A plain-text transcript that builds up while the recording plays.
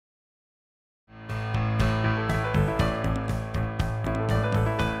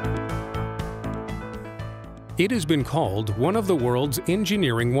It has been called one of the world's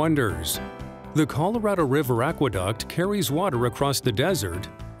engineering wonders. The Colorado River Aqueduct carries water across the desert,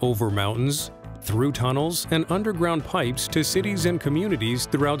 over mountains, through tunnels and underground pipes to cities and communities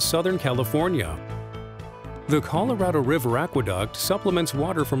throughout Southern California. The Colorado River Aqueduct supplements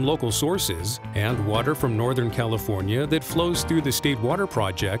water from local sources and water from Northern California that flows through the State Water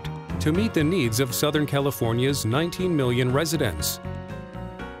Project to meet the needs of Southern California's 19 million residents.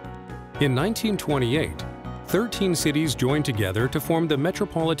 In 1928, 13 cities joined together to form the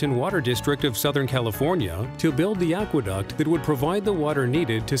Metropolitan Water District of Southern California to build the aqueduct that would provide the water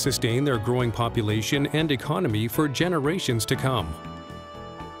needed to sustain their growing population and economy for generations to come.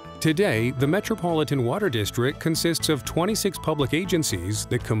 Today, the Metropolitan Water District consists of 26 public agencies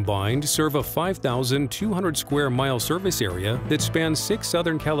that combined serve a 5,200 square mile service area that spans 6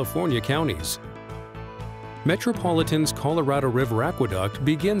 Southern California counties. Metropolitan's Colorado River Aqueduct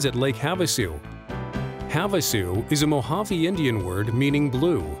begins at Lake Havasu. Havasu is a Mojave Indian word meaning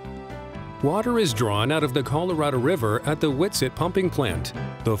blue. Water is drawn out of the Colorado River at the Whitsett pumping plant,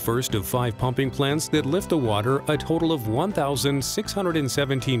 the first of 5 pumping plants that lift the water a total of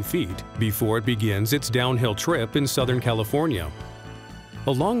 1,617 feet before it begins its downhill trip in Southern California.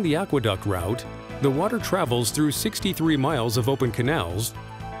 Along the aqueduct route, the water travels through 63 miles of open canals,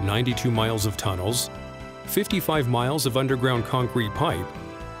 92 miles of tunnels, 55 miles of underground concrete pipe,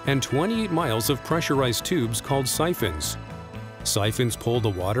 and 28 miles of pressurized tubes called siphons. Siphons pull the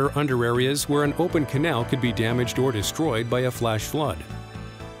water under areas where an open canal could be damaged or destroyed by a flash flood.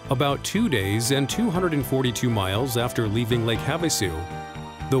 About 2 days and 242 miles after leaving Lake Havasu,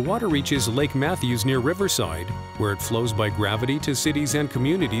 the water reaches Lake Matthews near Riverside, where it flows by gravity to cities and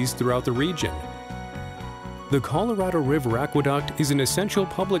communities throughout the region. The Colorado River Aqueduct is an essential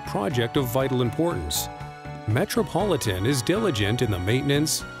public project of vital importance. Metropolitan is diligent in the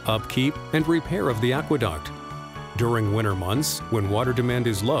maintenance, upkeep, and repair of the aqueduct. During winter months, when water demand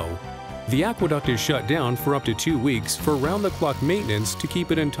is low, the aqueduct is shut down for up to 2 weeks for round-the-clock maintenance to keep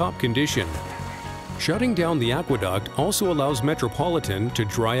it in top condition. Shutting down the aqueduct also allows Metropolitan to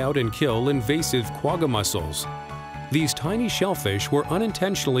dry out and kill invasive quagga mussels. These tiny shellfish were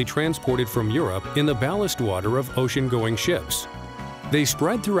unintentionally transported from Europe in the ballast water of ocean-going ships. They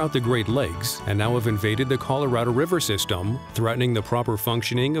spread throughout the Great Lakes and now have invaded the Colorado River system, threatening the proper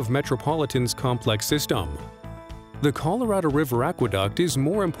functioning of Metropolitan's complex system. The Colorado River Aqueduct is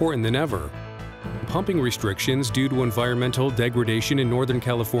more important than ever. Pumping restrictions due to environmental degradation in Northern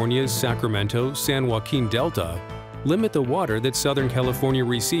California's Sacramento-San Joaquin Delta limit the water that Southern California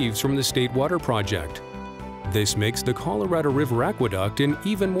receives from the State Water Project. This makes the Colorado River Aqueduct an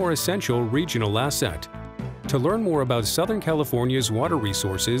even more essential regional asset. To learn more about Southern California's water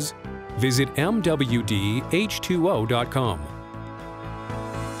resources, visit mwdh2o.com.